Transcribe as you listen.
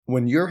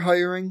When you're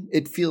hiring,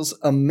 it feels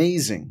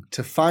amazing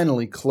to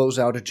finally close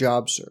out a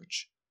job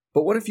search.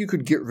 But what if you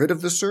could get rid of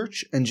the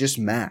search and just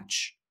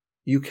match?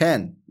 You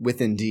can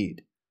with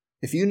Indeed.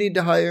 If you need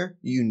to hire,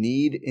 you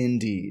need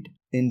Indeed.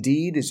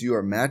 Indeed is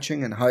your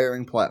matching and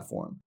hiring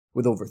platform.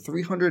 With over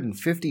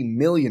 350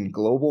 million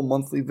global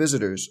monthly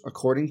visitors,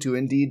 according to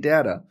Indeed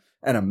data,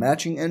 and a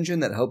matching engine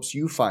that helps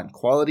you find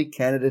quality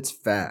candidates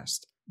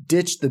fast.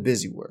 Ditch the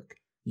busy work.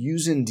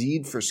 Use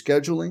Indeed for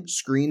scheduling,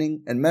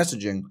 screening, and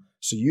messaging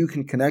so you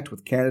can connect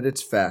with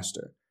candidates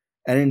faster.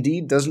 And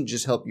Indeed doesn't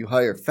just help you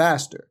hire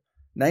faster.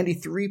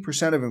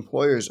 93% of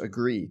employers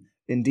agree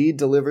Indeed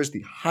delivers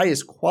the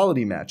highest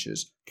quality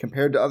matches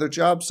compared to other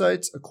job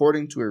sites,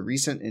 according to a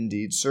recent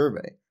Indeed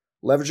survey.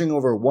 Leveraging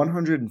over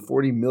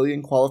 140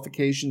 million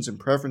qualifications and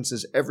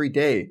preferences every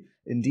day,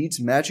 Indeed's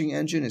matching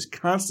engine is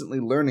constantly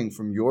learning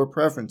from your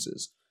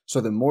preferences. So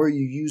the more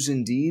you use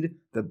Indeed,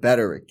 the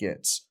better it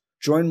gets.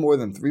 Join more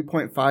than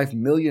 3.5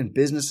 million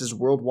businesses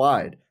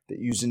worldwide that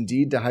use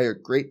Indeed to hire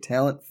great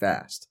talent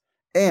fast.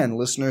 And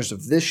listeners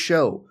of this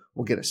show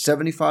will get a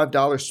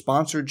 $75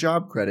 sponsored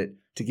job credit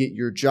to get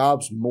your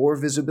jobs more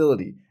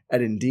visibility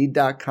at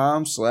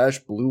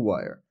Indeed.com/Blue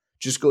Wire.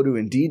 Just go to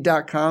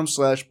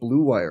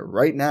Indeed.com/Blue Wire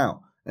right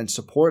now and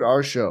support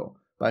our show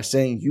by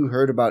saying you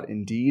heard about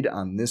Indeed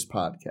on this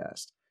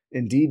podcast.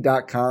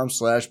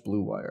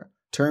 Indeed.com/Blue Wire.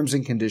 Terms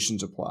and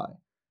conditions apply.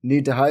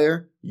 Need to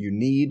hire? You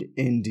need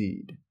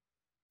Indeed.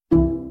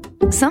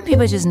 Some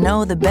people just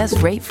know the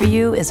best rate for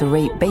you is a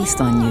rate based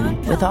on you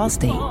with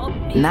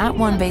Allstate. Not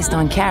one based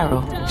on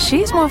Carol.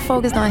 She's more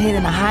focused on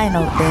hitting a high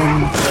note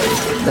than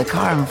the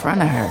car in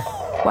front of her.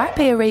 Why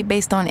pay a rate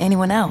based on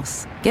anyone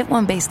else? Get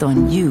one based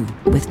on you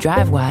with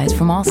DriveWise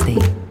from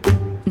Allstate.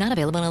 Not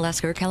available in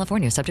Alaska or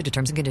California, subject to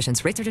terms and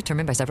conditions. Rates are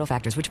determined by several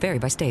factors, which vary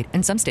by state.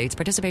 In some states,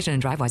 participation in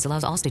DriveWise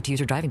allows Allstate to use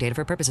your driving data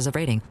for purposes of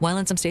rating. While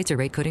in some states, your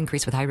rate could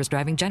increase with high-risk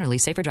driving. Generally,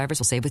 safer drivers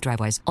will save with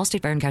DriveWise.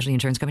 Allstate Fire and Casualty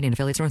Insurance Company and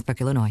affiliates, Northbrook,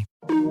 Illinois.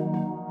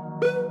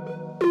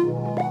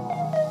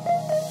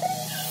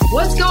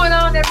 What's going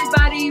on,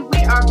 everybody?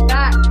 We are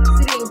back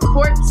sitting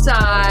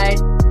courtside.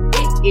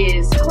 It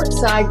is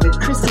Courtside with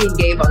Christy and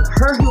Gabe on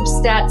Her Hoop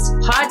Stats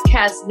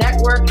Podcast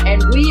Network,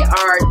 and we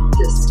are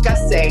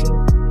discussing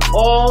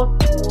all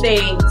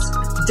things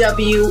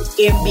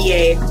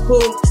WNBA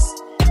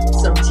hoops.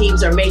 Some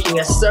teams are making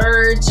a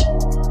surge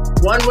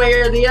one way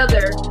or the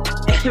other,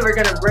 and we're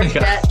going to break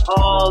that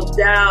all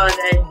down.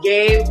 And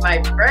Gabe,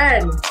 my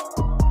friend,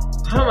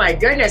 oh my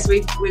goodness,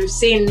 we've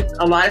seen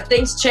a lot of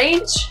things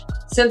change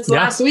since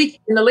last week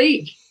in the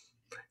league.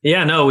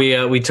 Yeah, no,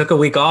 we took a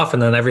week off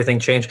and then everything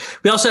changed.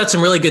 We also had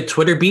some really good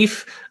Twitter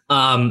beef.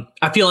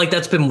 I feel like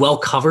that's been well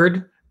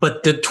covered,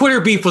 but the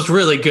Twitter beef was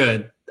really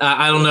good.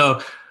 I don't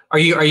know. Are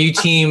you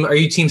team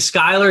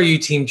Skylar? Are you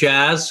team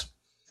Jazz?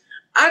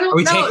 I don't know. Are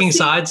we taking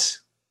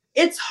sides?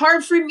 It's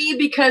hard for me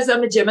because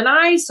I'm a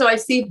Gemini, so I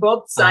see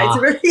both sides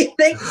of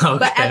everything. Okay.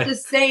 But at the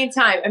same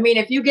time, I mean,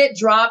 if you get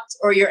dropped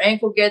or your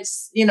ankle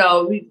gets a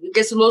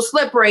little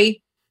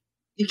slippery,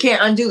 you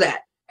can't undo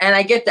that. And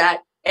I get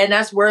that. And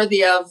that's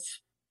worthy of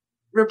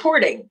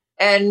reporting.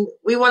 And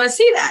we want to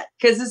see that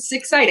because it's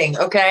exciting.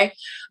 Okay.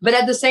 But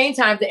at the same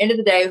time, at the end of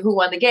the day, who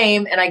won the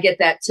game? And I get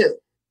that too.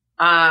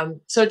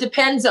 So it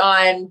depends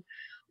on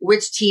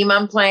which team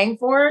I'm playing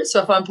for.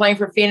 So if I'm playing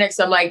for Phoenix,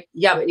 I'm like,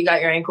 yeah, but you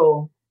got your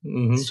ankle,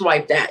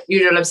 swipe that. You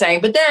know what I'm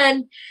saying? But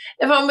then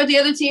if I'm with the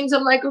other teams,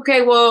 I'm like,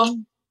 okay, well,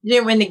 you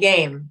didn't win the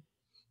game.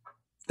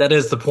 That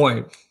is the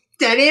point.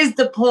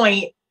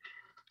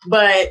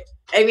 But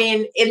I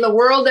mean, in the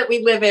world that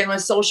we live in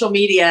with social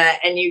media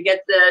and you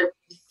get the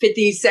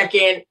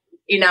 50-second,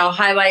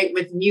 highlight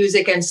with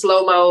music and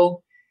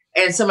slow-mo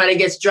and somebody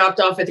gets dropped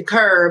off at the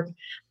curb,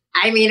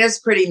 I mean, it's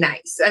pretty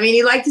nice. I mean,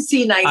 you like to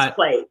see nice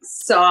plays.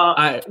 So,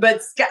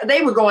 but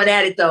they were going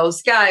at it though.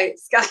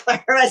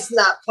 Skylar's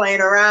not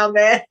playing around,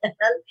 man.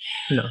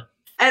 No.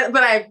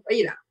 But I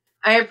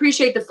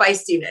appreciate the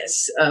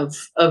feistiness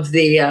of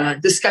the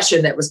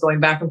discussion that was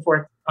going back and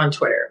forth on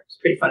Twitter. It's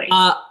pretty funny.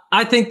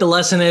 I think the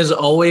lesson is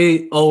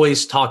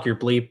always talk your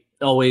bleep,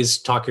 always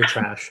talk your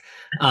trash.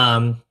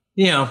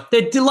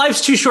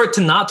 Life's too short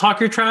to not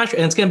talk your trash,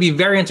 and it's going to be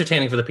very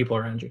entertaining for the people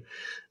around you.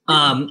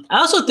 I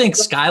also think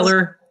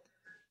Skylar.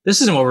 This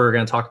isn't what we were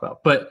going to talk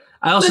about, but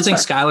I also think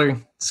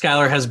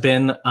Skylar has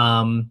been,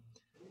 I want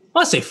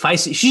to say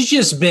feisty. She's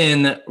just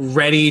been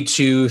ready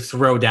to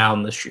throw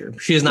down this year.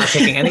 She is not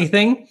taking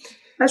anything.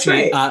 That's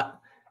right.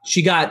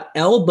 She got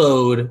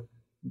elbowed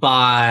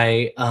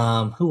by,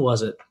 who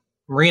was it?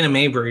 Marina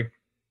Mabry.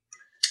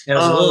 It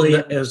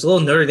was a little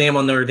Notre Dame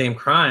on Notre Dame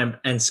crime,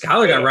 and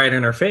Skylar got right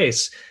in her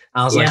face.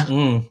 I was like,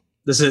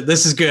 this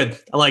is good.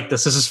 I like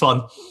this. This is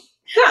fun.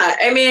 Yeah,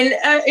 I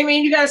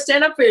mean, you got to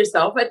stand up for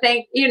yourself. I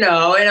think, and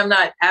I'm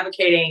not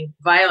advocating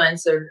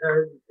violence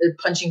or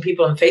punching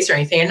people in the face or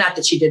anything. And not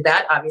that she did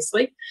that,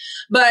 obviously.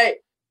 But,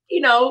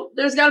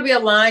 there's got to be a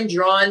line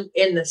drawn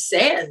in the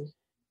sand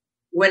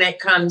when it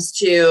comes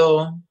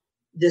to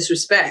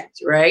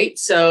disrespect, right?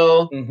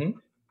 So,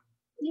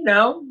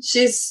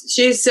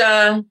 she's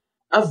a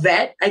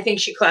vet. I think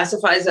she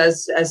classifies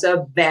as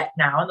a vet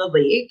now in the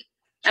league.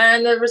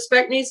 and the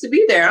respect needs to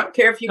be there. I don't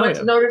care if you went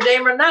to Notre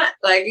Dame or not.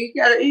 Like, you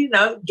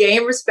gotta,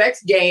 game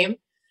respects game.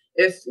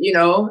 If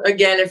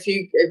again, if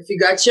you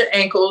got your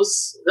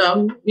ankles,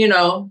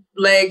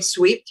 legs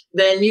swept,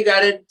 then you got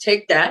to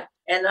take that,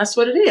 and that's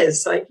what it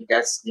is. Like, you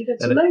got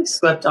your legs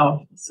swept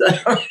off. So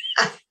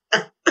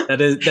that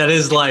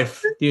is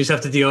life. You just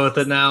have to deal with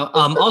it now.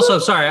 Also,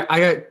 sorry,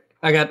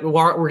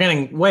 we're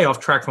getting way off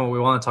track from what we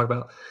want to talk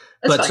about.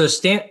 That's fine. So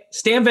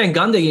Stan Van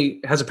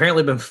Gundy has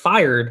apparently been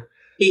fired.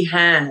 He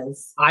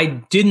has. I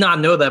did not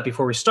know that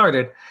before we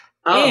started.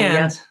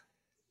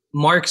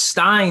 Mark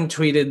Stein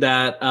tweeted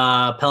that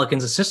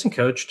Pelicans assistant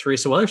coach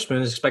Teresa Weatherspoon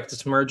is expected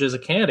to emerge as a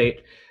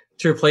candidate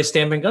to replace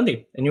Stan Van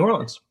Gundy in New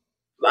Orleans.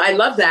 I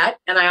love that,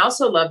 and I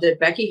also love that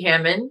Becky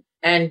Hammon,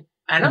 and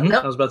I don't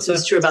know if this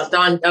is true about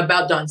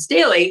Dawn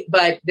Staley,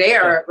 but they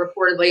are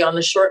reportedly on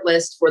the short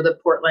list for the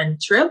Portland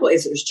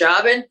Trailblazers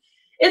job, and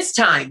it's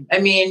time. I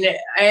mean,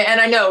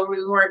 and I know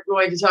we weren't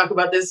going to talk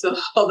about this with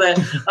all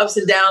the ups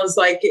and downs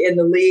like in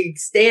the league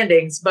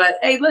standings, but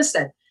hey,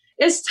 listen,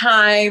 it's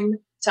time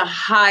to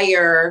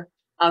hire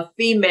a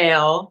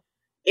female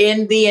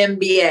in the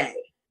NBA.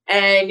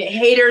 And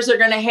haters are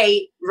going to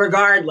hate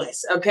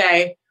regardless,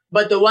 okay?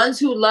 But the ones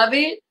who love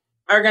it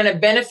are going to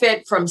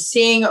benefit from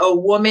seeing a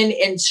woman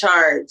in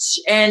charge.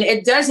 And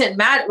it doesn't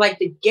matter. Like,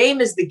 the game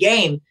is the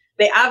game.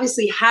 They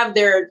obviously have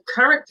their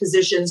current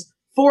positions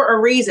for a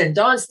reason.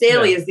 Dawn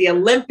Staley is the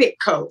Olympic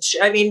coach.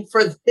 I mean,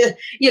 for the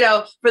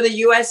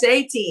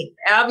USA team.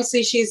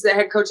 Obviously, she's the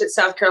head coach at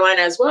South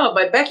Carolina as well.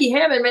 But Becky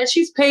Hammon, man,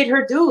 she's paid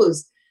her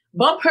dues.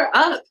 Bump her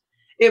up.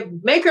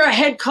 Make her a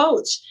head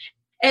coach.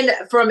 And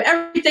from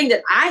everything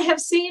that I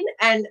have seen,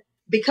 and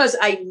because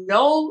I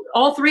know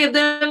all three of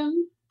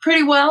them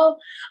pretty well,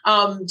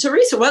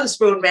 Teresa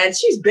Weatherspoon, man,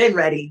 she's been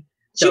ready.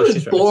 She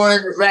was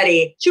born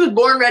ready. She was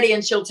born ready,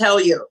 and she'll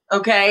tell you,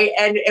 okay?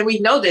 And we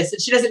know this,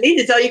 and she doesn't need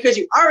to tell you because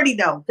you already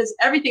know, because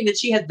everything that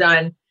she has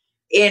done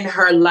in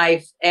her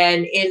life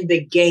and in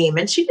the game,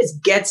 and she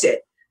just gets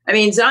it. I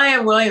mean,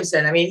 Zion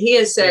Williamson, I mean, he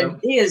has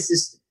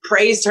just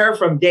praised her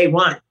from day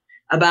one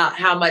about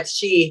how much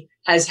she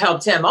has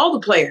helped him, all the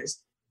players.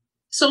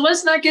 So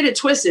let's not get it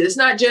twisted. It's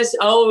not just,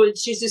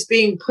 she's just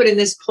being put in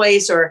this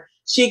place, or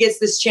she gets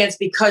this chance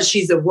because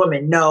she's a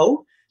woman.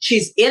 No,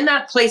 she's in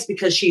that place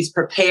because she's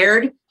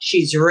prepared,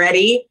 she's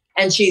ready,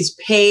 and she's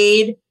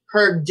paid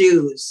her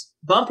dues.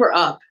 Bump her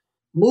up,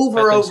 move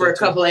her over a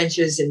couple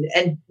inches,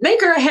 and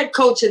make her a head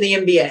coach in the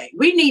NBA.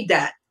 We need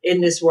that in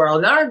this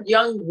world. And our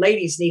young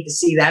ladies need to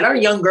see that. Our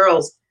young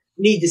girls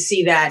need to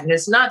see that. And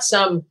it's not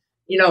some,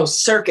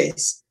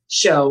 circus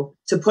show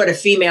to put a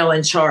female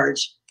in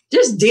charge.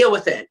 Just deal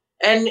with it.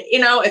 And,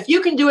 if you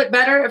can do it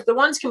better, if the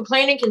ones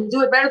complaining can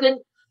do it better, then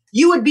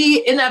you would be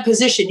in that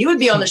position. You would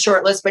be on the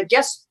short list, but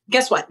guess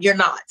what? You're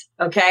not.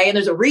 Okay. And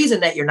there's a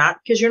reason that you're not,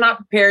 because you're not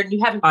prepared and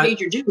you haven't paid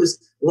your dues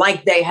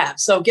like they have.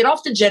 So get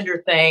off the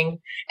gender thing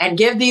and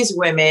give these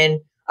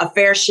women a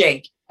fair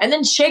shake, and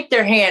then shake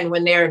their hand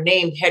when they're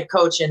named head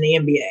coach in the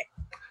NBA.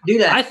 Do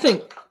that. I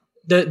think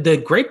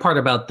the great part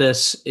about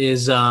this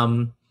is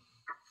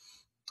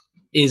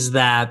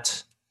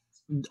that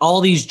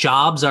all these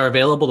jobs are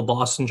available. The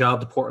Boston job,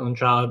 the Portland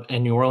job,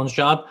 and New Orleans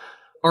job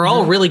are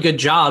all really good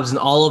jobs. And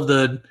all of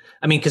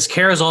because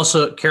Kara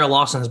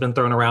Lawson has been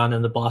thrown around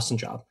in the Boston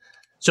job.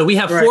 So we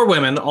have 4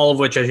 women, all of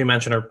which, as you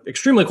mentioned, are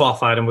extremely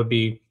qualified and would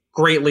be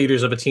great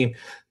leaders of a team.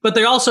 But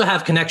they also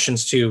have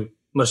connections to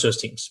most of those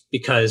teams,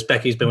 because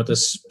Becky's been with the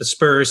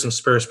Spurs, some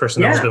Spurs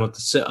personnel has been with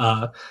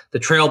the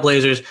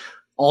Trailblazers.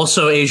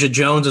 Also, Asia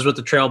Jones is with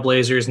the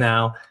Trailblazers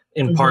now,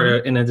 in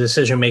part in a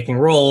decision-making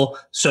role.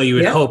 So you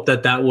would hope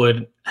that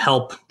would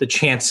help the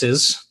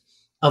chances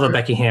of a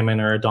Becky Hammon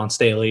or a Dawn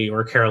Staley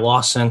or a Kara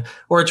Lawson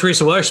or a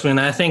Teresa Weatherspoon. And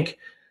I think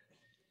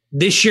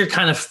this year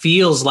kind of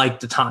feels like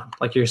the time,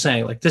 like you're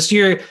saying. Like this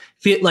year,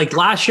 like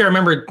last year, I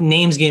remember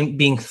names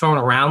being thrown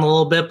around a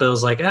little bit, but it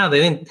was like, they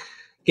didn't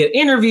get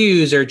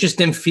interviews, or just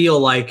didn't feel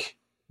like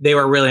they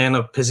were really in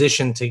a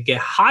position to get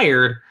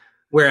hired.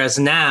 Whereas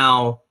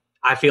now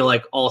I feel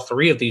like all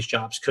 3 of these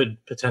jobs could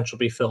potentially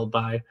be filled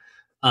by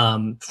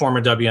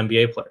former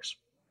WNBA players.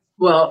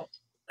 Well,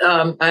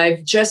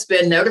 I've just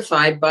been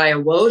notified by a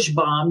Woj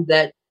bomb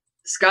that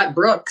Scott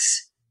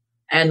Brooks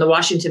and the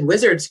Washington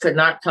Wizards could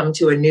not come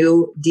to a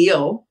new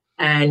deal,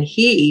 and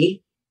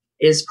he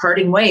is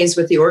parting ways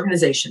with the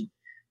organization.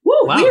 Woo,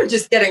 wow. We are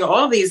just getting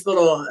all these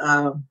little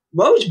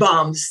Woj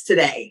bombs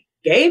today,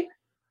 Gabe.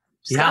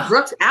 Scott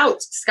Brooks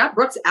out. Scott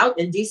Brooks out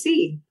in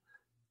D.C.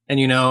 And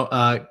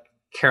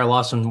Kara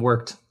Lawson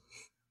worked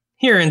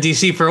here in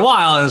D.C. for a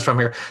while and is from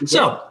here. Yeah.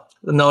 So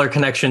another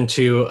connection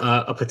to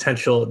a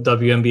potential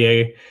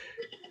WNBA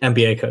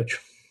NBA coach.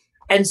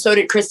 And so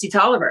did Christy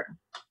Tolliver.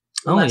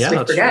 That's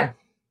true.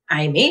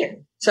 I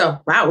mean,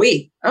 so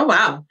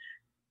wow.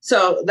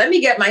 So let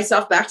me get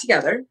myself back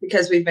together,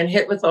 because we've been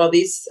hit with all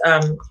these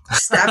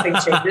staffing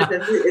changes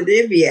in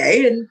the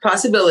NBA and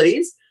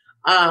possibilities.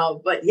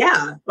 But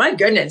yeah, my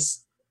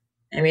goodness.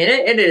 I mean,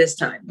 it is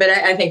time. But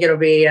I think it'll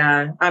be,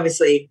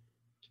 obviously,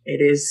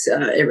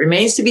 it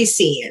remains to be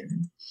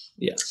seen.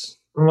 Yes.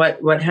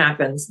 What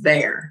happens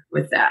there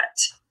with that.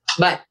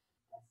 But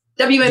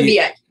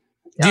WNBA.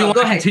 Do you want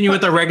to continue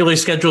with the regularly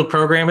scheduled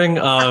programming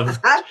of?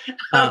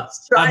 I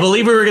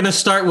believe we were going to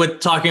start with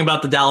talking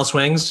about the Dallas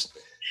Wings.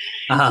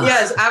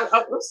 Yes,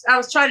 I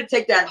was trying to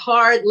take that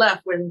hard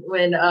left when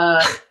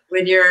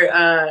your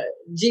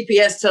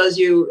GPS tells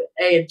you,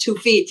 hey, in 2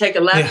 feet, take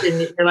a left,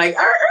 and you're like,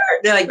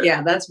 they're like,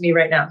 yeah, that's me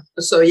right now.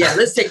 So yeah,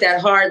 let's take that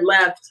hard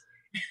left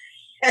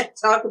and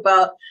talk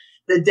about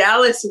the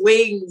Dallas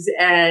Wings.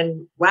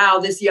 And wow,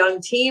 this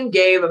young team,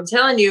 Gabe, I'm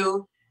telling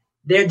you,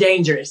 they're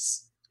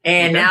dangerous.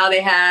 And now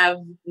they have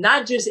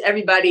not just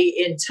everybody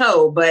in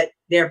tow, but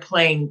they're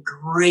playing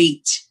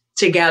great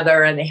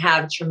together and they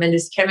have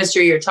tremendous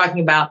chemistry. You're talking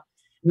about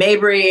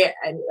Mabry.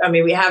 I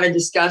mean, we haven't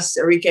discussed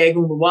Arike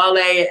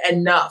Ogunbowale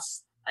enough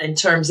in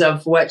terms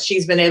of what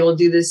she's been able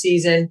to do this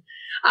season.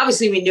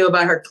 Obviously, we knew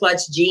about her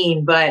clutch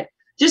gene, but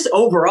just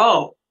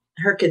overall,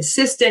 her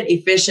consistent,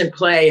 efficient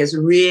play has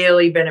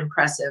really been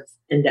impressive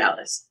in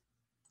Dallas.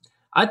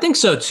 I think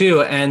so,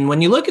 too. And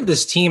when you look at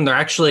this team,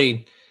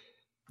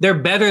 they're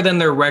better than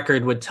their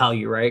record would tell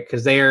you, right?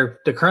 Because they're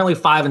currently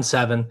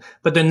 5-7,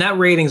 but their net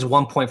rating is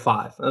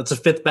 1.5. That's the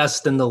 5th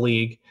best in the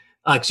league.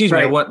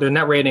 Their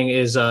net rating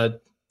is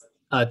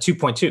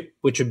 2.2,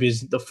 which would be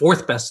the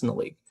 4th best in the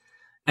league.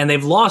 And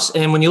they've lost.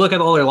 And when you look at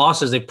all their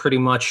losses, they pretty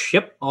much,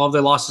 all of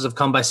their losses have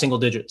come by single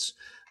digits.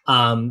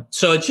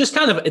 So it's just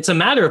it's a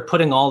matter of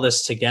putting all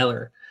this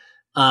together.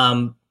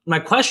 My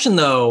question,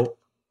 though,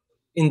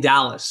 in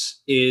Dallas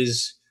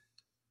is,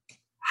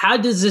 how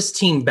does this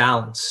team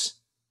balance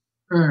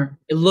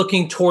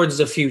looking towards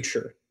the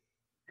future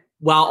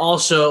while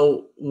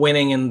also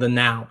winning in the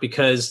now?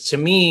 Because to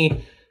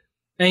me,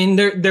 I mean,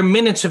 their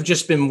minutes have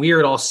just been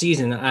weird all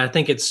season. I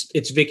think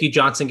it's Vicky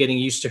Johnson getting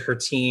used to her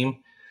team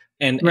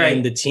and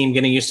the team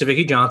getting used to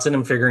Vicky Johnson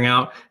and figuring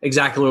out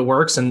exactly what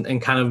works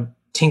and kind of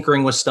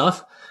tinkering with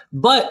stuff.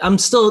 But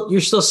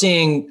you're still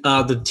seeing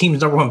the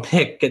team's number 1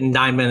 pick getting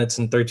 9 minutes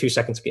and 32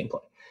 seconds of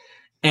gameplay.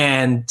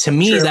 And to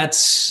me,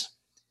 it's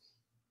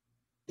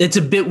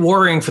a bit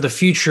worrying for the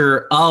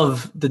future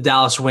of the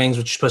Dallas Wings,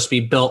 which is supposed to be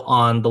built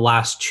on the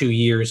last 2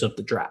 years of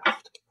the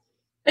draft.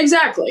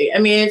 Exactly. I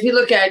mean, if you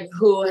look at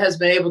who has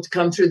been able to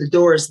come through the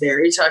doors there,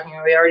 we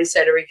already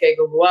said Arike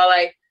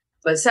Ogunbowale,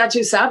 but Satu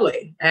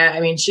Sablé, I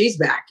mean, she's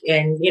back.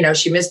 And,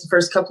 she missed the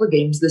first couple of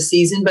games this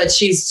season, but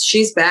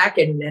she's back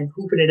and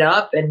hooping it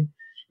up and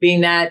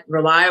being that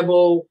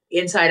reliable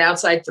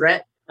inside-outside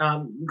threat.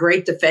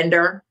 Great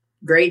defender,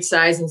 great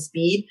size and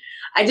speed.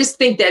 I just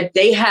think that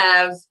they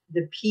have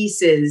the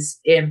pieces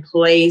in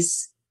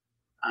place.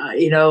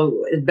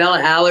 Bella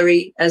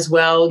Allery as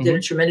well did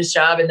a tremendous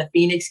job in the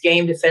Phoenix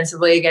game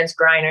defensively against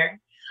Griner.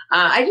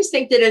 I just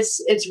think that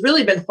it's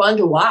really been fun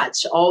to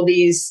watch all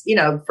these,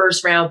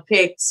 first round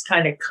picks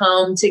kind of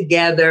come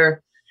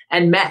together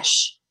and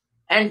mesh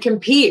and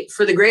compete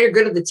for the greater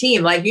good of the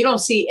team. Like, you don't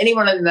see any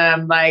one of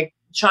them like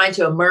trying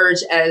to emerge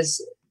as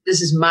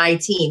this is my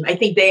team. I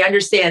think they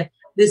understand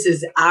this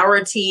is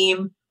our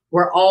team.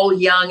 We're all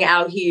young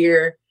out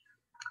here.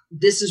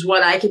 This is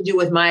what I can do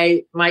with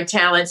my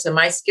talents and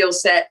my skill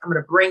set. I'm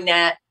going to bring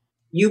that.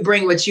 You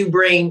bring what you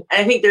bring.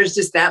 And I think there's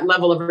just that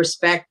level of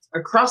respect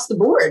across the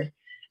board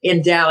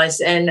in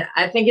Dallas. And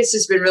I think it's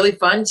just been really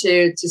fun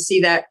to see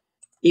that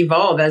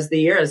evolve as the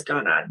year has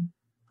gone on.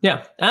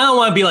 Yeah. I don't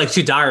want to be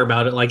too dire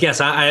about it.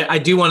 Yes, I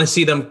do want to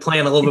see them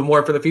plan a little bit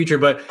more for the future,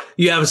 but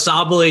you have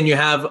Sablé and you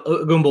have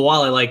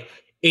Ogunbowale,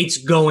 it's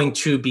going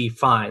to be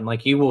fine.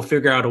 You will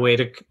figure out a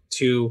way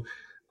to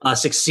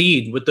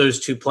succeed with those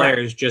two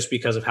players just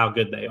because of how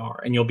good they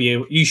are. And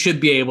you should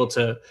be able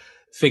to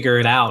figure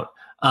it out.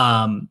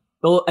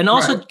 And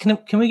also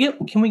can we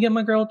get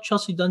my girl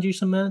Chelsea Dungy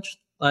some minutes?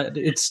 I'm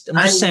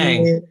just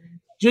saying,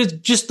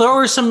 just throw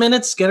her some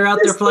minutes, get her out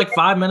there for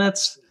 5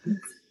 minutes.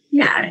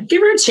 Yeah.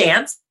 Give her a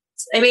chance.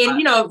 I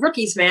mean,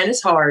 rookies, man,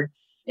 it's hard.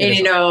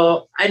 And,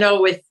 I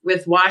know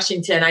with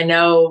Washington, I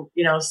know,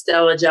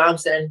 Stella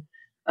Johnson,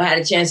 I had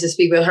a chance to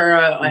speak with her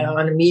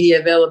on the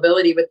media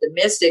availability with the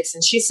Mystics.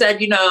 And she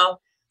said,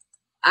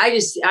 I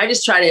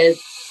just try to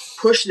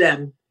push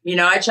them.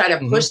 I try to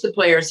push the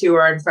players who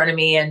are in front of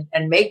me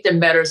and make them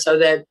better so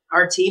that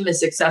our team is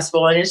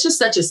successful. And it's just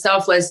such a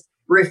selfless,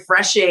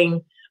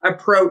 refreshing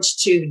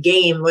approach to the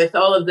game with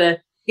all of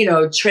the,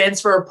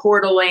 transfer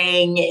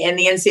portaling and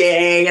the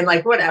NCAA and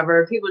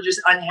whatever. People are just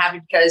unhappy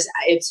because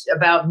it's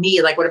about me.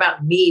 What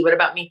about me? What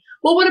about me?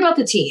 Well, what about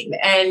the team?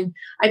 And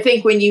I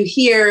think when you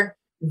hear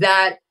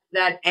that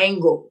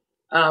angle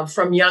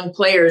from young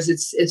players,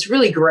 it's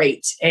really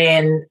great.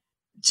 And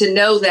to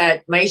know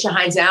that Maisha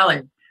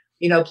Hines-Allen,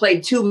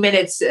 played 2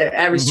 minutes,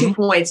 averaged 2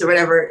 points or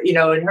whatever, in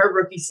her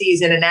rookie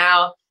season, and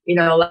now,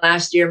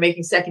 last year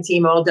making second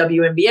team all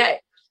WNBA.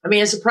 I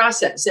mean, it's a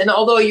process. And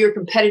although you're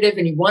competitive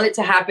and you want it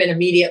to happen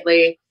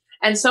immediately,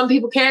 and some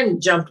people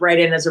can jump right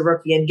in as a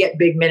rookie and get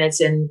big minutes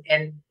and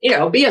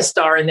be a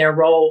star in their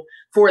role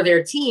for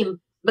their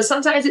team, but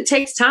sometimes it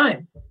takes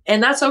time,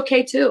 and that's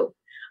okay too.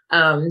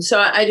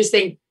 So I just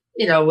think,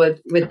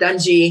 with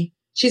Dungy,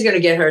 she's going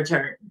to get her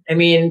turn. I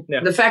mean,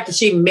 the fact that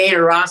she made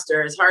a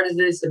roster, as hard as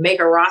it is to make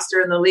a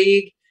roster in the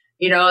league,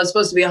 It's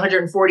supposed to be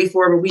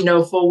 144, but we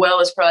know full well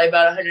it's probably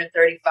about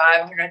 135,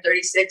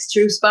 136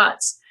 true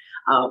spots.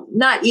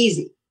 Not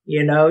easy,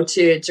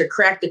 to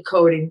crack the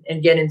code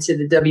and get into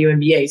the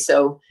WNBA.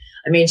 So,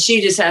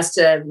 she just has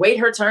to wait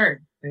her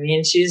turn.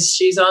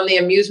 She's on the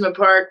amusement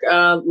park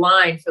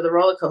line for the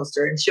roller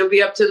coaster, and she'll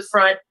be up to the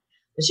front,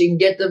 and she can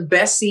get the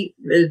best seat,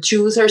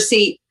 choose her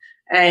seat,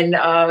 and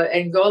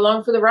go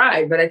along for the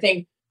ride. But I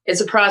think it's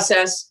a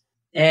process,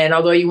 and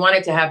although you want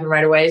it to happen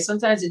right away,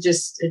 sometimes it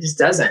just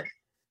doesn't.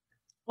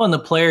 Well, and the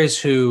players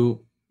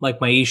who, like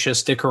Maisha,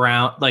 stick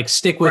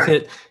with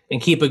it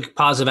and keep a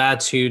positive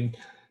attitude.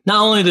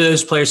 Not only do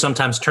those players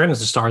sometimes turn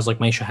into stars like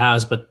Maisha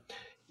has, but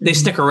they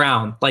stick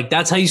around. Like,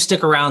 that's how you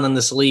stick around in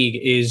this league,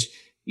 is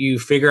you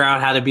figure out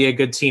how to be a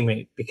good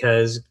teammate.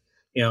 Because,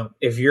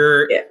 if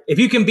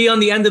you can be on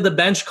the end of the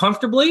bench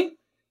comfortably,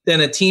 then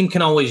a team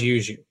can always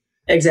use you.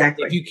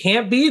 Exactly. If you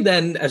can't be,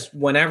 then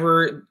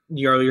whenever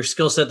your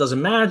skill set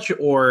doesn't match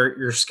or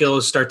your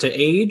skills start to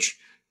age,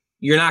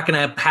 you're not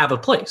going to have a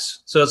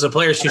place. So it's the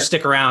players who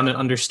stick around and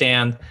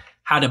understand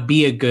how to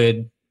be a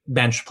good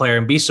bench player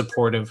and be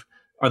supportive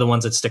are the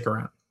ones that stick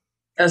around.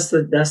 That's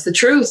the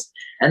truth.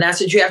 And that's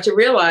what you have to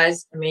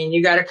realize.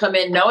 You got to come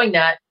in knowing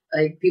that.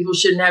 Like, people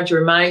shouldn't have to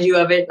remind you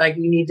of it. Like,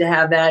 you need to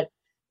have that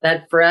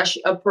fresh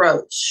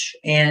approach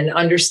and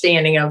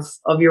understanding of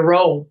your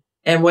role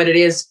and what it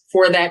is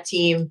for that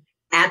team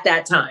at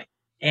that time.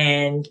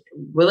 And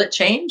will it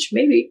change?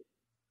 Maybe,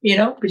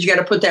 but you got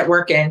to put that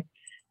work in.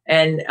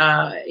 And,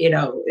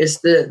 it's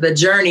the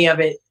journey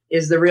of it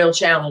is the real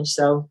challenge.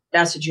 So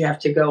that's what you have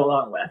to go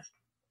along with.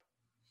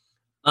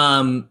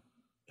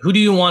 Who do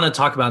you want to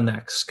talk about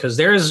next? Because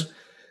our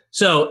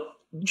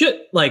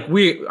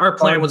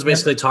plan was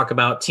basically talk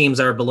about teams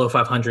that are below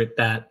 500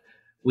 that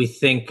we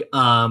think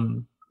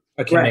can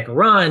make a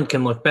run,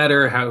 can look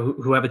better,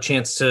 who have a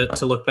chance to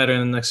look better in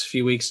the next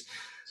few weeks.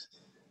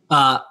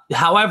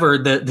 However,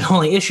 the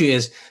only issue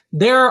is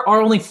there are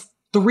only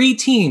 3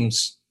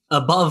 teams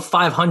above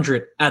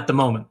 500 at the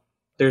moment.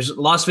 There's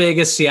Las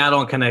Vegas, Seattle,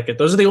 and Connecticut.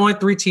 Those are the only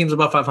 3 teams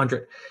above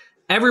 500.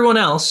 Everyone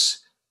else,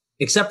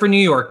 except for New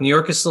York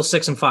is still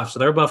 6-5, so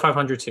they're above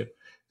 500 too.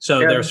 So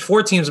there's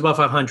 4 teams above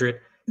 500,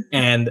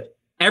 and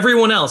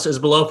everyone else is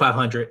below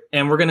 500.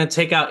 And we're going to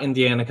take out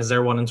Indiana because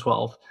they're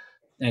 1-12.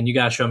 And you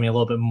got to show me a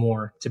little bit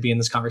more to be in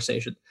this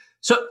conversation.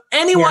 So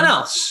anyone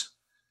else,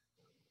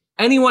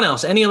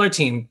 any other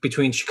team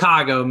between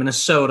Chicago,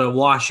 Minnesota,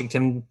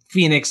 Washington,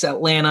 Phoenix,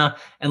 Atlanta,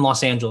 and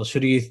Los Angeles, who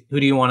do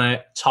you want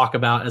to talk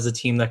about as a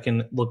team that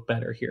can look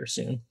better here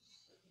soon?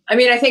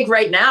 I think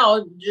right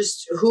now,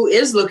 just who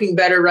is looking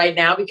better right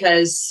now,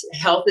 because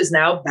health is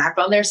now back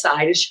on their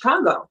side, is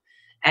Chicago.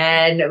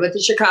 And with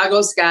the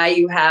Chicago Sky,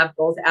 you have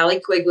both Allie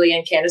Quigley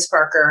and Candace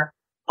Parker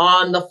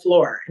on the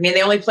floor.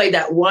 They only played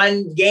that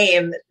one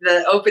game,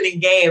 the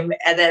opening game,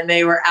 and then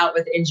they were out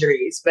with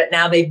injuries, but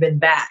now they've been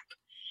back.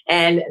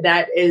 And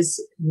that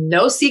is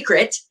no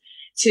secret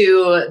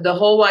to the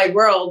whole wide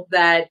world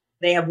that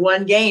they have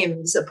won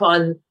games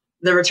upon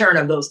the return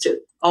of those 2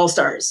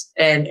 all-stars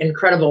and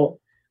incredible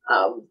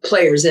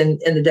players in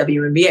the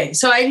WNBA.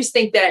 So I just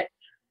think that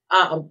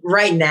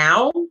right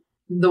now,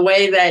 the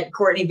way that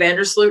Courtney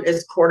Vandersloot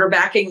is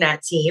quarterbacking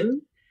that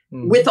team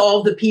with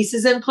all the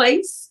pieces in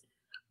place.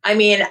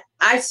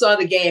 I saw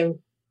the game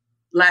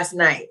last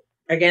night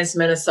against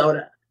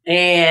Minnesota,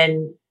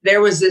 and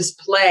there was this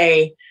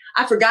play.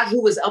 I forgot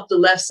who was up the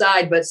left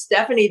side, but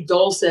Stephanie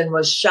Dolson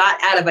was shot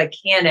out of a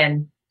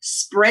cannon,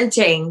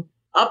 sprinting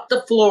up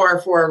the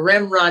floor for a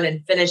rim run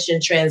and finished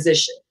in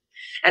transition.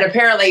 And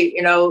apparently,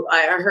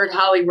 I heard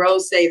Holly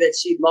Rose say that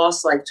she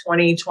lost like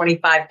 20,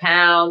 25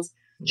 pounds.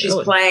 She's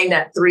playing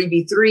that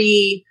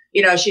 3v3.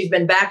 She's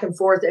been back and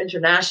forth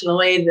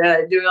internationally,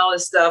 doing all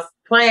this stuff,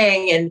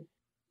 playing.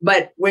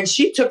 But when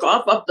she took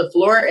off up the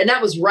floor, and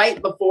that was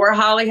right before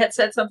Holly had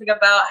said something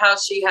about how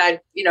she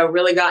had,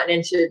 really gotten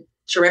into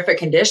terrific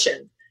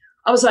condition.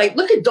 I was like,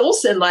 look at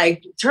Dolson,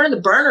 like turning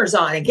the burners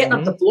on and getting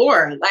up the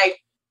floor. Like,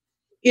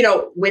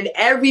 when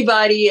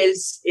everybody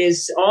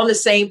is on the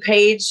same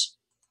page,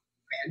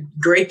 man,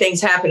 great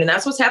things happen. And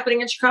that's what's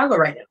happening in Chicago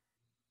right now.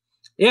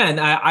 Yeah, and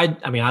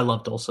I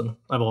love Dolson.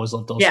 I've always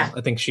loved Dolson. Yeah.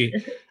 I think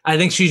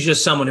she's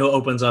just someone who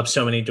opens up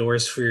so many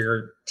doors for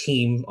your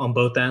team on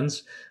both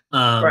ends.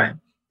 Right.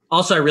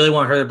 Also, I really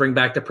want her to bring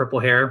back the purple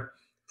hair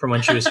from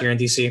when she was here in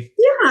DC.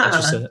 Yeah,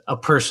 that's just a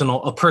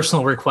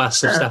personal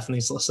request if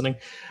Stephanie's listening.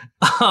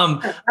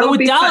 But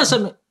with Dallas,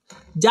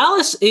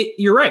 Dallas,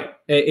 you're right.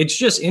 It's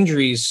just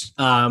injuries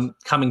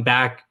coming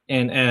back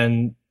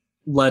and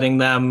letting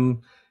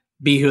them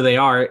be who they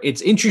are.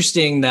 It's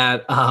interesting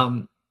that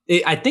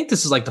I think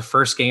this is like the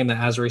first game that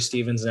Azurá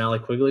Stevens and Allie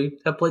Quigley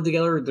have played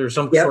together. There's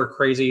some sort of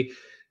crazy,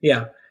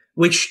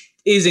 which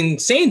is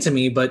insane to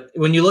me. But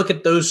when you look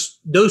at those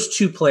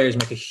 2 players,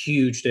 make a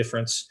huge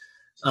difference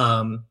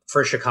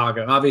for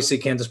Chicago. Obviously,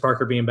 Candace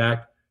Parker being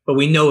back, but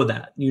we know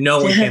that.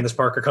 When Candace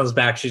Parker comes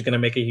back, she's going to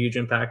make a huge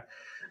impact.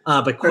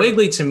 But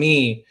Quigley, to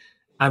me,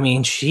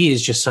 she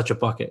is just such a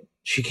bucket.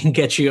 She can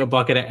get you a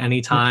bucket at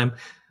any time.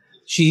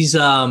 She's,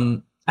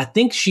 I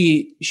think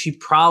she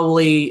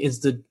probably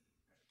is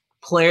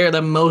player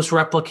that most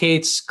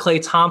replicates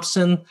Klay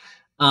Thompson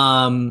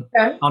on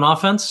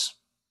offense.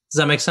 Does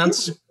that make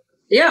sense?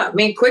 Yeah, I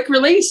mean, quick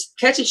release,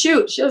 catch and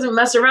shoot. She doesn't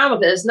mess around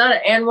with it. It's not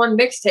an and one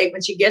mixtape.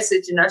 When she gets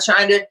it, you're not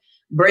trying to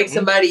break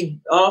somebody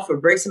off or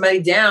break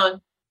somebody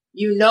down.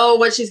 You know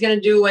what she's going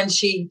to do when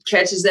she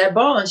catches that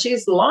ball, and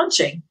she's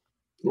launching.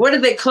 What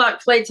did they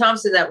clock Klay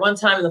Thompson that one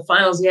time in the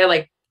finals? He had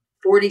like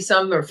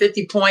 40-something or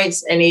 50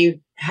 points, and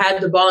he had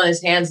the ball in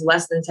his hands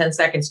less than 10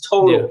 seconds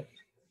total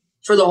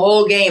for the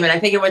whole game. And I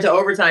think it went to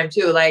overtime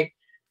too. Like,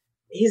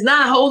 he's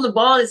not holding the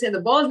ball in his hand.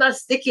 The ball is not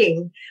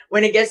sticking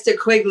when it gets to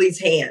Quigley's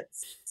hands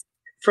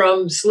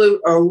from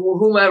Sloot or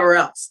whomever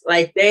else.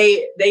 Like,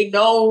 they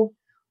know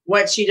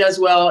what she does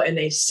well, and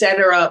they set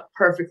her up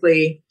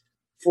perfectly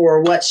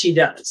for what she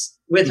does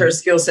with her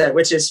skill set,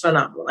 which is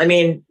phenomenal. I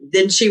mean,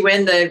 didn't she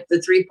win the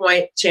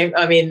 3-point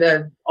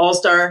the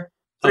All-Star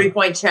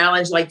 3-point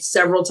challenge like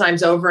several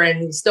times over,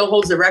 and still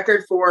holds the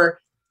record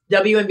for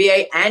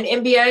WNBA and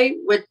NBA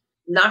with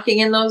knocking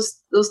in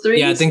those threes?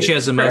 Yeah, I think she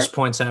has the most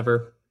points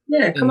ever.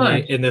 Yeah, come on.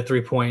 In the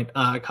 3-point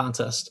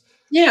contest.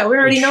 Yeah, we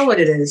already know what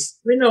it is.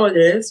 We know what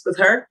it is with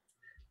her.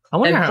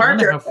 And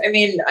Parker,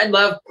 I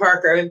love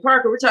Parker. I mean,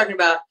 Parker, we're talking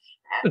about,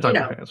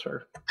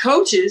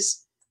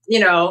 coaches,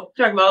 talking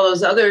about all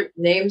those other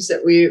names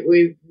that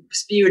we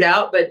spewed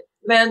out. But,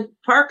 man,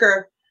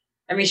 Parker,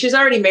 I mean, she's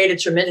already made a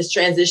tremendous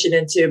transition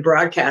into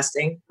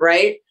broadcasting,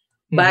 right?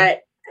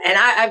 But, and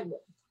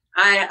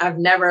I've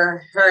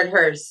never heard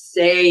her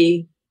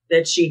say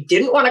that she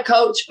didn't want to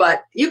coach,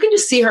 but you can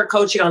just see her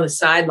coaching on the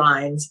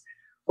sidelines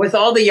with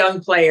all the young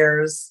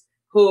players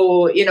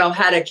who,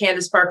 had a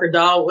Candace Parker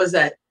doll. Was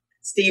that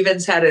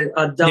Stevens had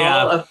a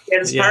doll of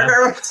Candace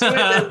Parker when she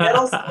was in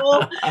middle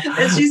school?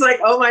 And she's like,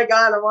 oh my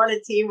God, I'm on a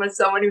team with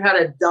someone who had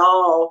a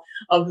doll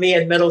of me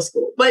in middle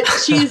school. But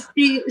she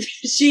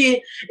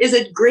is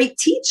a great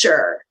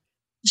teacher.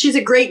 She's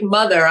a great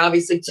mother,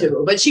 obviously,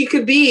 too. But she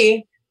could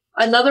be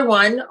another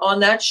one on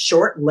that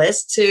short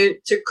list to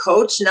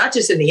coach, not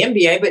just in the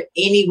NBA, but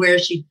anywhere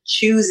she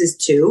chooses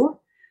to,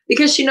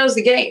 because she knows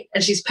the game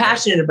and she's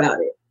passionate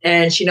about it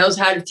and she knows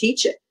how to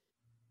teach it.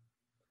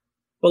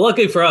 Well,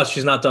 luckily for us,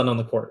 she's not done on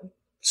the court.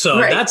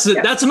 So that's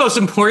the most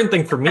important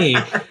thing for me.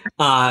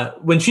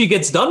 When she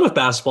gets done with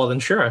basketball, then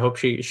sure, I hope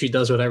she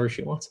does whatever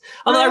she wants.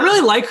 Although I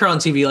really like her on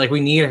TV. Like, we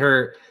need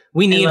her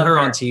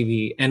on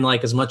TV. And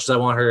like, as much as I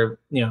want her,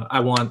 I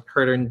want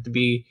her to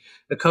be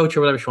a coach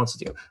or whatever she wants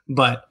to do.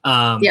 But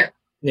I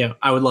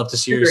would love to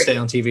see her stay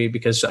on TV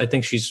because I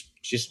think she's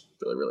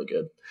really, really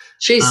good.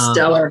 She's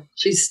stellar.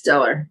 She's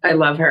stellar. I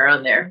love her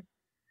on there.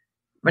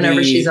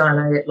 Whenever she's on,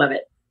 I love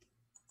it.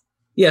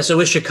 Yeah, so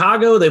with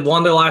Chicago, they've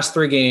won their last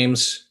 3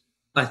 games.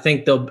 I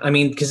think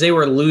because they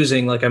were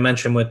losing, like I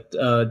mentioned with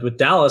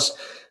Dallas,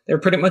 they're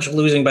pretty much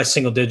losing by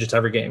single digits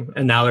every game,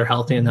 and now they're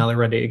healthy and now they're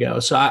ready to go.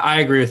 So I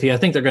agree with you. I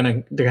think they're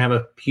gonna have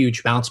a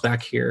huge bounce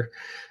back here,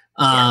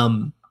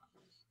 and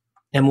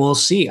we'll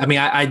see. I mean,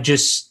 I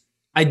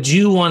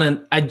do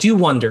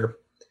wonder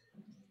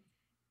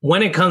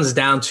when it comes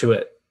down to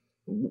it,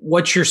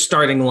 what's your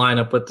starting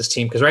lineup with this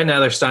team? Because right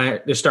now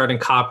they're starting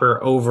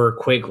Copper over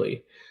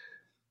Quigley.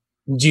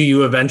 Do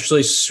you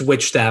eventually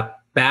switch that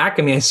back?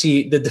 I mean, I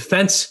see the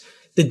defense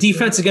is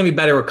going to be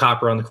better with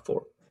Copper on the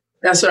floor.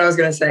 That's what I was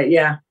going to say.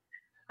 Yeah.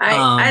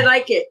 I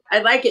like it. I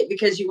like it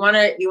because you want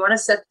to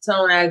set the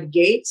tone out of the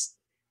gates,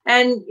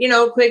 and,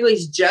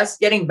 Quigley's just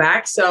getting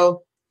back.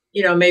 So,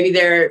 maybe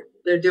they're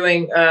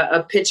doing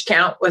a pitch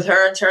count with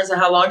her in terms of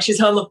how long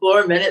she's on the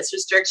floor, minutes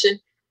restriction.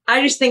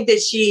 I just think that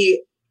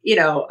she,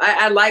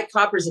 I like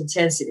Copper's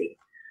intensity,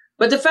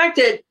 but the fact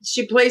that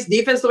she plays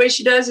defense the way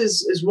she does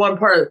is one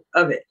part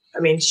of it. I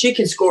mean, she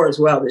can score as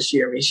well this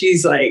year. I mean,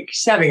 she's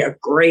having a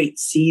great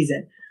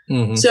season.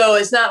 Mm-hmm. So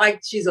it's not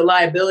like she's a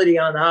liability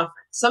on offense.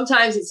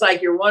 Sometimes it's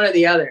like you're one or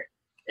the other.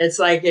 It's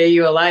like, are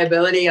you a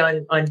liability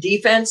on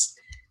defense?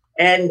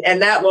 And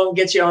that won't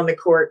get you on the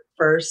court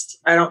first,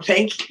 I don't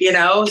think,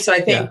 So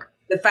I think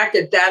the fact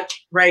that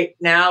right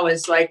now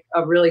is like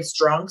a really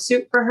strong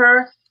suit for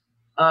her,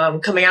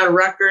 coming out of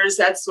Rutgers,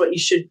 that's what you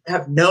should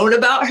have known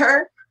about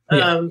her.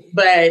 Yeah.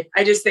 But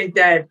I just think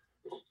that,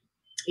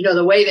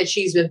 the way that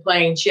she's been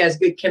playing, she has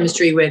good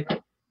chemistry with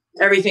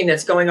everything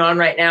that's going on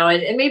right now.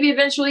 And maybe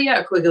eventually,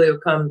 Quigley will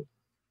come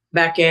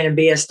back in and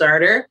be a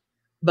starter.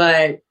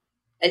 And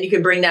you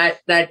can bring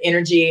that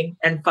energy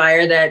and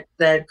fire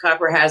that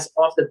Copper has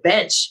off the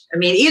bench. I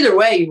mean, either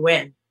way, you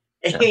win.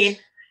 I mean,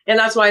 and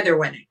that's why they're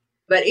winning.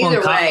 But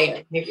either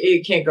way,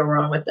 you can't go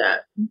wrong with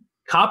that.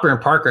 Copper and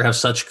Parker have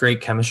such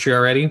great chemistry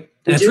already.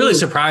 And it's really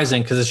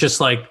surprising because it's just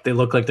like they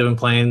look like they've been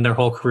playing their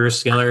whole careers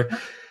together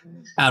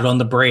out on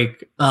the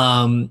break.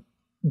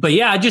 But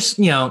yeah,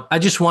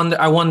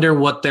 I wonder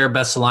what their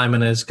best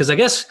alignment is. Because I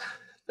guess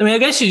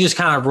you just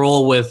kind of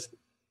roll with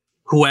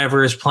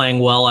whoever is playing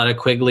well out of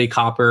Quigley,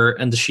 Copper,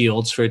 and the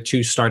Shields for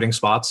 2 starting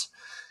spots.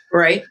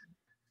 Right.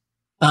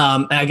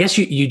 And I guess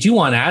you do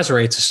want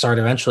Azare to start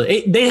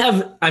eventually.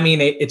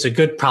 It's a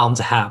good problem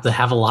to have. They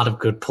have a lot of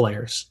good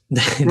players.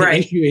 The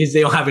issue is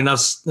they don't have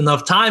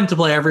enough time to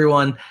play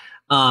everyone.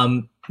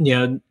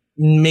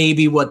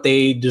 maybe what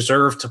they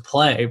deserve to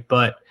play,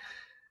 but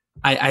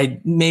I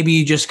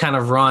maybe just kind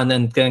of run,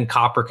 and then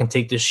Copper can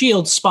take the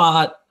Shield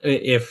spot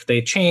if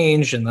they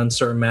change, and then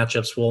certain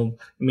matchups will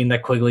mean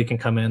that Quigley can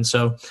come in.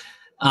 So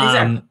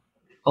exactly.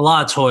 A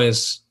lot of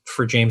toys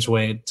for James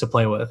Wade to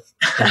play with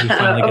if he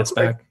finally gets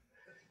back.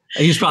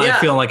 He's probably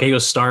feeling like he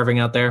was starving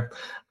out there.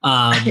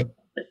 I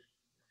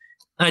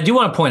do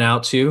want to point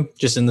out too,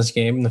 just in this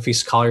game,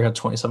 Nafisa Collier had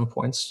 27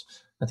 points.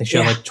 I think she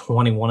had like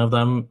 21 of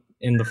them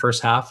in the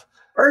first half.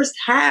 First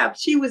half,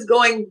 she was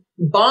going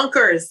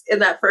bonkers in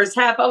that first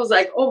half. I was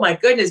like, oh my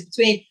goodness,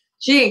 between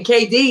she and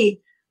KD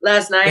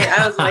last night,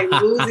 I was like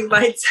losing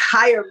my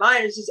entire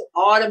mind. It's just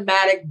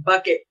automatic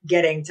bucket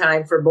getting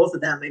time for both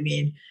of them. I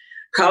mean,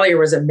 Collier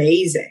was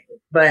amazing,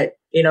 but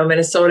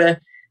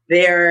Minnesota,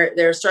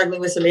 they're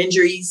struggling with some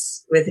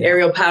injuries with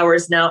Aerial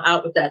Powers now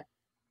out with that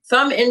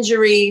thumb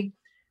injury,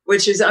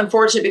 which is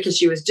unfortunate because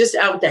she was just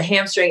out with the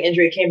hamstring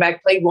injury, came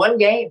back, played one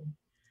game,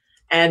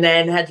 and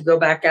then had to go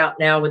back out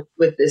now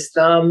with this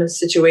thumb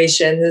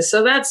situation.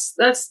 So that's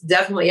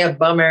definitely a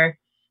bummer.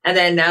 And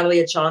then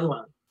Natalie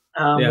Achonwa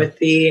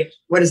with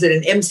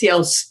an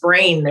MCL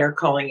sprain, they're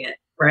calling it,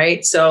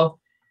 right? So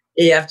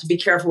you have to be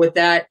careful with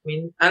that. I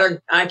mean,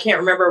 I can't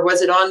remember,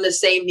 was it on the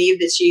same knee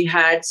that she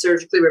had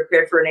surgically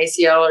repaired for an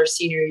ACL her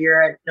senior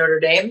year at Notre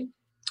Dame?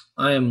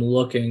 I am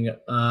looking.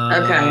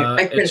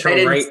 Okay.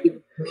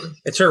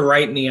 It's her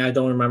right knee. I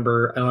don't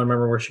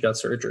remember where she got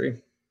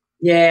surgery.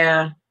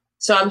 Yeah.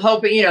 So I'm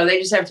hoping, they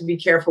just have to be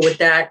careful with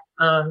that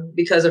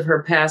because of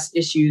her past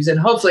issues. And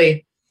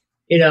hopefully,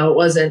 it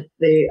wasn't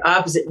the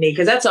opposite knee,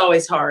 because that's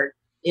always hard,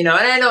 and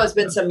I know it's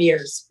been some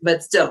years,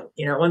 but still,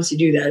 once you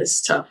do that,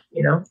 it's tough,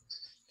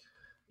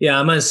 Yeah,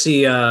 I'm going to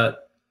see,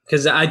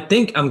 because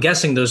I'm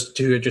guessing those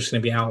two are just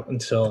going to be out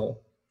until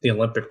the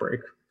Olympic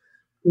break.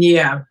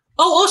 Yeah.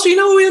 Oh, also,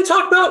 what we didn't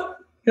talk about?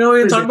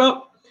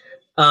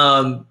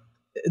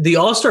 The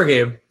All-Star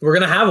game. We're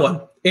going to have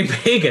one in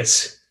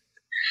Vegas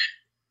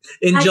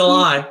in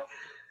July.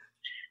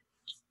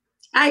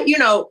 I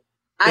know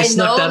they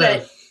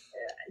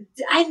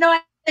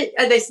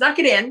snuck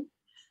it in,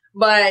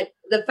 but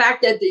the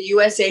fact that the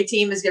USA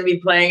team is going to be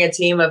playing a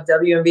team of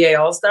WNBA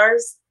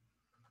All-Stars,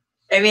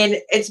 I mean,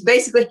 it's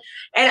basically,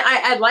 and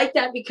I like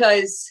that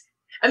because,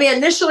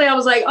 initially I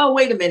was like, oh,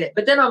 wait a minute.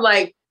 But then I'm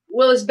like,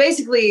 well, it's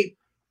basically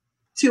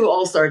two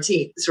All-Star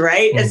teams,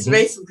 right? Mm-hmm. It's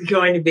basically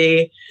going to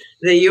be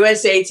the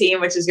USA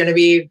team, which is going to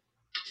be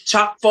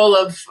chock full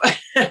of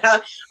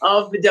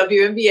of the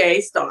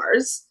WNBA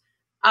stars,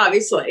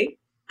 obviously.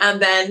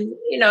 And then,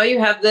 you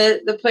have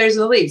the players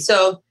in the league.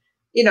 So,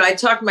 I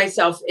talked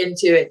myself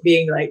into it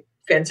being like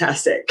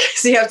fantastic.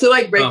 So you have to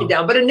like break it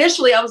down. But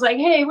initially I was like,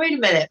 hey, wait a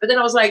minute. But then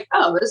I was like,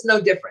 oh, there's no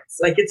difference.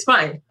 Like, it's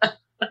fine.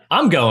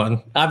 I'm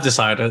going. I've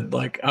decided.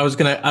 Like, I was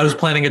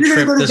planning a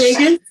trip. Go to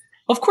Vegas?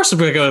 Of course I'm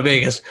going to go to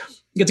Vegas.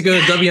 Get to go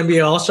to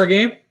WNBA All-Star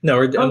game?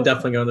 No, I'm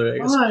definitely going to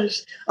Vegas.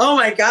 Gosh. Oh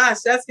my gosh,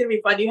 that's going to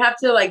be fun. You have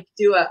to like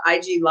do a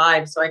IG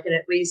live so I can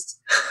at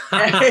least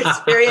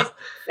experience.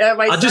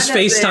 I'll just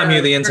FaceTime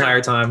you the entire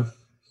time.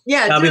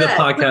 Yeah, that'll be the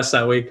podcast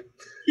that week.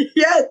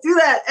 Yeah, do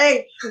that.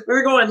 Hey,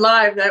 we're going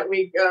live that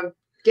week.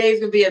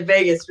 Gabe's going to be in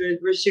Vegas.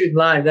 We're shooting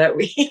live that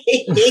week.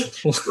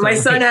 My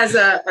son has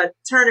a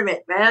tournament,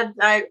 man.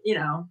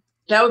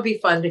 That would be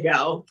fun to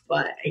go,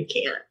 but I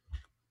can't.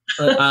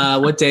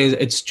 What day is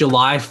it? It's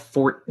July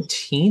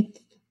 14th.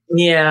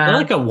 Yeah. Is that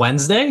like a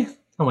Wednesday?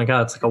 Oh my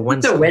God, it's like a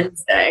Wednesday. It's a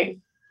Wednesday.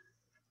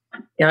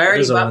 Yeah, I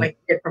already bought my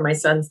ticket for my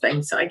son's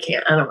thing, so I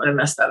don't want to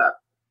mess that up.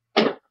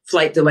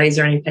 Flight delays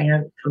or anything.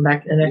 I'll come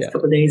back in the next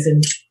couple of days.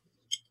 And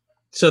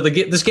so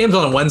this game's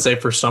on a Wednesday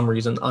for some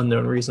reason,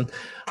 unknown reason.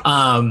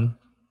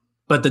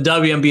 But the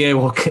WNBA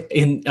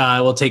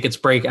will take its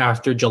break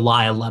after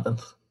July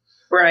 11th.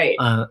 Right.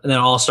 And then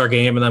All-Star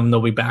game, and then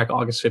they'll be back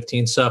August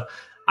 15th. So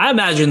I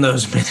imagine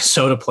those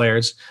Minnesota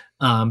players,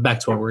 back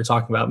to what we were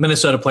talking about,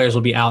 Minnesota players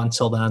will be out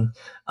until then.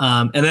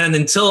 And then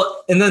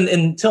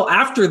until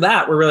after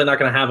that, we're really not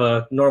going to have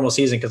a normal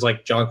season because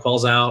like John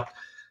Quell's out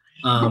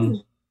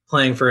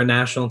playing for a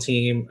national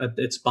team.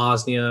 It's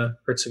Bosnia,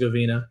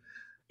 Herzegovina.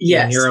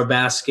 Yes.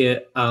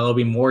 Eurobasket. There'll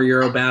be more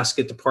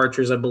Eurobasket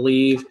departures, I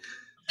believe.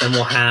 Then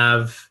we'll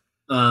have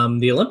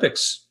the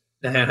Olympics.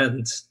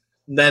 And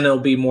then it'll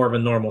be more of a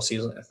normal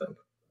season, I think.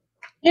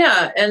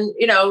 Yeah. And,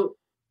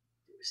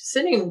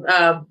 sending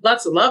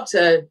lots of love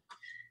to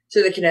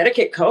the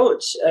Connecticut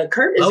coach.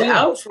 Kurt is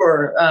out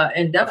for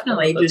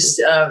indefinitely,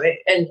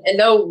 and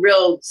no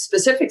real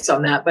specifics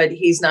on that, but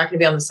he's not going to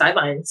be on the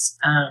sidelines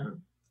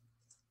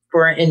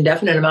for an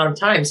indefinite amount of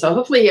time. So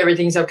hopefully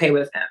everything's okay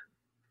with him.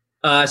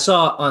 I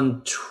saw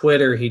on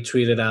Twitter he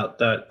tweeted out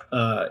that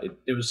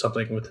it was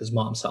something with his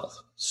mom's health.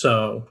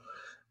 So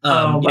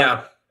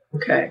yeah,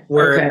 okay,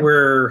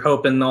 we're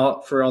hoping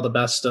for all the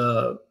best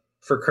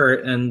for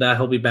Kurt, and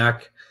he'll be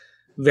back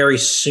very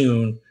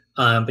soon.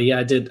 But yeah,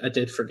 I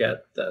did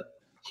forget that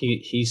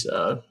he's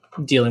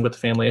dealing with the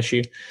family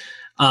issue.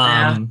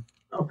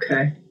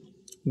 Okay.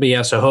 But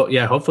yeah, so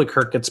hopefully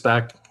Kurt gets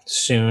back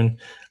soon.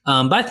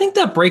 But I think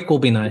that break will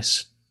be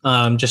nice.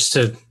 Just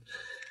to,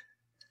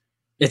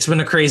 it's been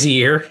a crazy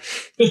year.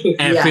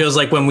 And it feels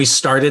like when we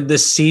started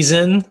this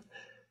season,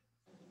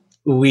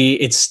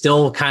 it's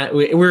still kind of,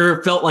 we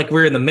felt like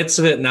we're in the midst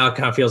of it. Now it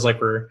kind of feels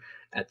like we're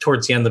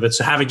towards the end of it.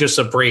 So having just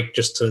a break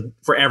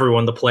for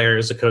everyone, the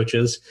players, the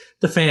coaches,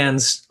 the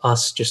fans,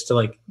 us, just to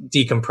like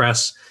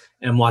decompress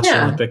and watch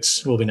the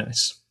Olympics will be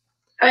nice.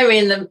 I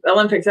mean, the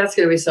Olympics, that's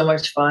going to be so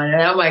much fun.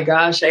 And oh my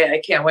gosh,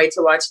 I can't wait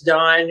to watch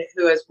Dawn,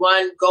 who has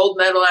won gold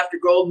medal after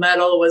gold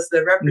medal, was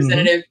the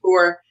representative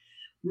for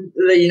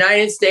the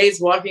United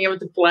States, walking in with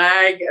the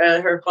flag,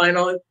 her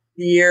final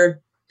year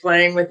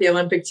playing with the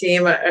Olympic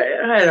team.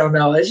 I don't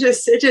know. It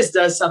just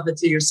does something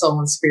to your soul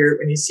and spirit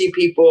when you see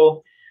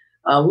people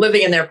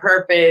living in their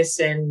purpose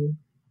and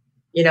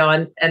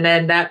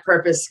then that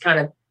purpose kind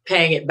of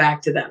paying it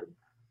back to them,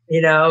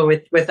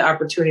 with the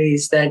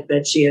opportunities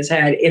that she has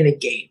had in the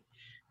game.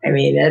 I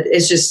mean,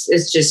 it's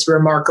just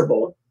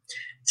remarkable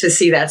to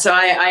see that. So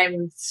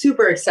I'm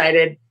super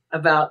excited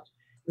about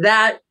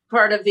that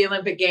part of the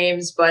Olympic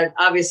Games, but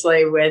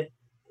obviously with,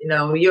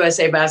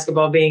 USA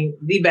basketball being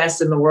the best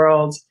in the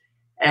world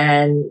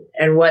and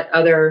what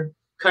other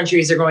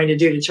countries are going to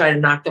do to try to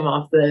knock them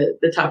off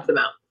the top of the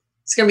mountain.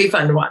 It's going to be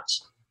fun to watch.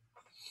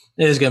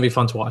 It is going to be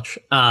fun to watch.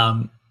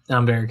 I'm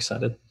very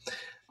excited.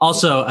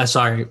 Also, I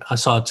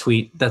saw a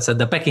tweet that said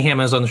that Becky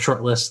Hammon is on the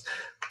short list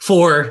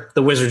for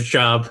the Wizards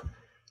job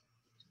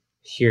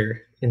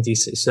here in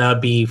DC. So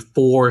that'd be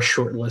 4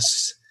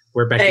 shortlists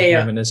where Becky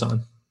Hammon is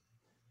on.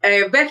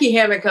 Hey, if Becky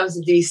Hammon comes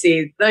to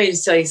DC, let me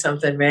just tell you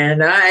something,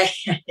 man. I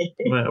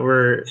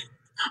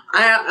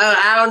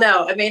don't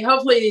know. I mean,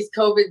 hopefully these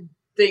COVID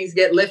things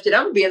get lifted.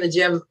 I'm gonna be in the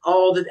gym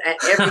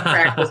every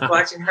practice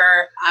watching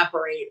her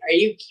operate. Are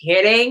you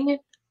kidding?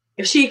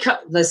 If she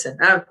listen,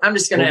 I'm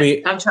just gonna.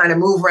 I'm trying to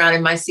move around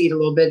in my seat a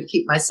little bit to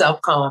keep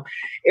myself calm.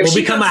 We'll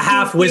become a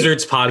half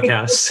Wizards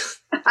podcast,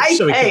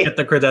 so we can get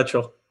the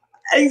credential.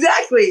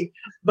 Exactly.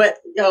 But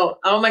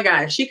oh my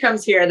God, if she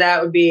comes here,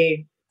 that would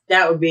be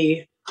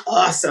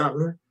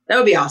awesome. That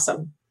would be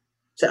awesome.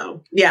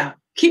 So yeah,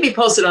 keep me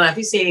posted on that. If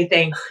you see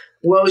anything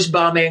Woj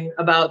bombing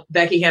about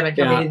Becky Hammon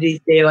coming to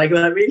DC, like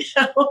let me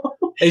know.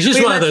 It's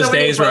just one of those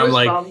days where I'm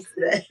like,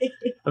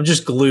 I'm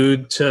just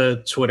glued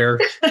to Twitter.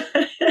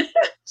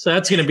 So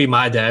that's going to be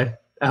my day.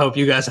 I hope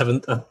you guys have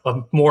a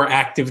more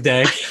active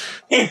day.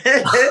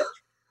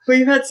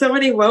 We've had so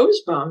many Woj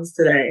bombs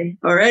today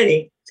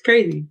already. It's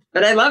crazy,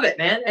 but I love it,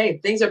 man. Hey,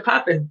 things are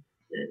popping.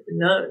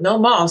 No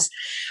moss,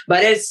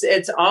 but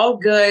it's all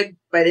good.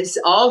 But it's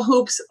all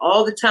hoops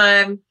all the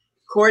time.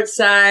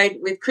 Courtside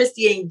with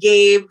Christy and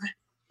Gabe.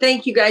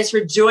 Thank you guys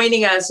for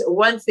joining us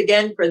once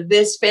again for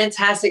this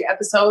fantastic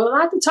episode. A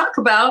lot to talk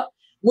about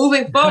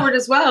moving forward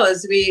as well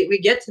as we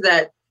get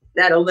to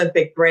that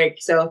Olympic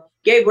break. So,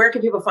 Gabe, where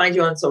can people find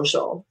you on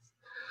social?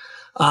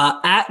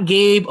 At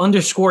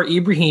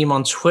Gabe_Ibrahim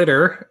on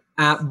Twitter,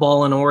 at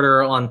Ball and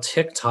Order on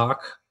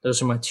TikTok. Those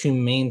are my 2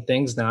 main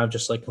things now. I've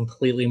just like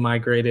completely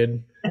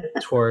migrated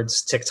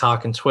towards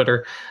TikTok and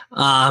Twitter.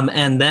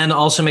 And then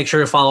also make sure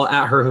to follow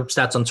at Her Hoop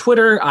Stats on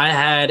Twitter. I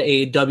had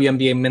a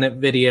WNBA Minute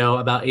video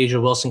about Asia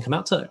Wilson come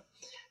out today.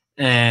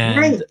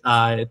 And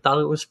I thought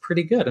it was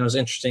pretty good. It was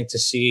interesting to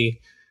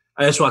see.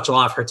 I just watched a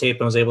lot of her tape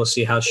and was able to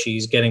see how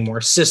she's getting more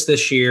assists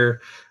this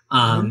year.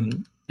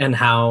 And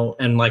how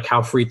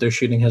free throw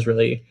shooting has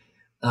really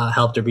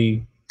helped her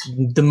be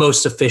the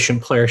most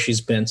efficient player she's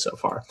been so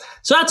far.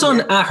 So that's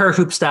on at Her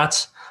Hoop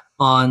Stats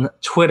on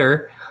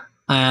Twitter.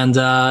 And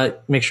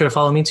make sure to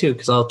follow me too,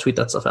 because I'll tweet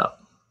that stuff out.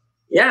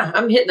 Yeah,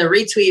 I'm hitting a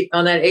retweet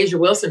on that Asia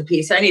Wilson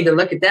piece. I need to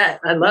look at that.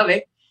 I love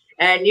it.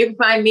 And you can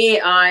find me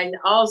on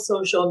all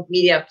social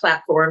media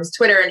platforms,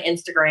 Twitter and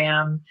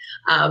Instagram.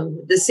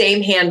 The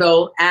same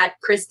handle at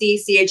Christy,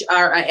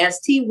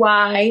 CHRISTY,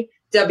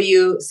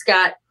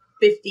 Scott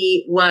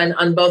 51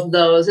 on both of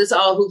those. It's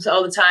all hoops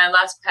all the time,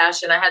 lots of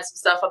passion. I had some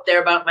stuff up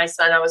there about my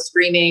son. I was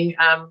screaming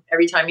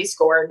every time he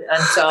scored.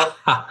 And so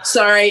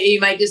sorry, you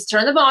might just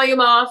turn the volume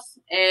off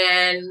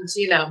and,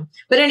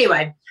 but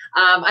anyway,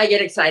 I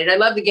get excited. I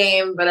love the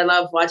game, but I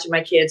love watching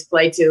my kids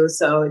play too.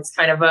 So it's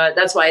kind of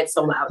that's why it's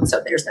so loud.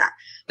 So there's that.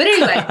 But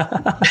anyway,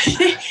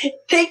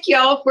 thank you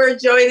all for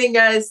joining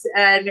us.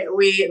 And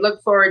we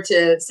look forward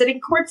to sitting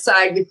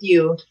courtside with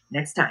you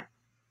next time.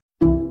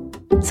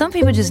 Some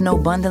people just know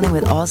bundling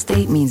with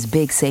Allstate means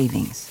big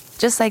savings.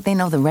 Just like they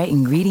know the right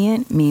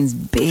ingredient means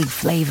big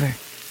flavor.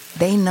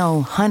 They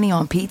know honey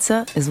on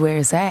pizza is where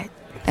it's at.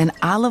 And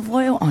olive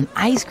oil on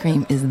ice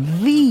cream is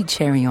the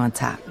cherry on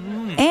top.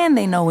 And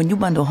they know when you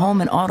bundle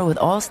home and auto with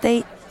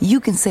Allstate,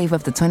 you can save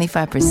up to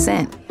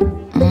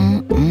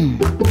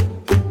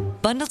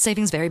 25%. Bundled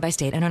savings vary by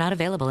state and are not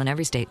available in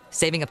every state.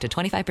 Saving up to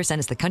 25%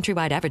 is the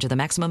countrywide average of the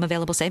maximum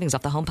available savings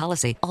off the home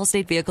policy.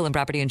 Allstate Vehicle and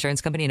Property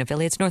Insurance Company and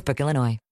affiliates, Northbrook, Illinois.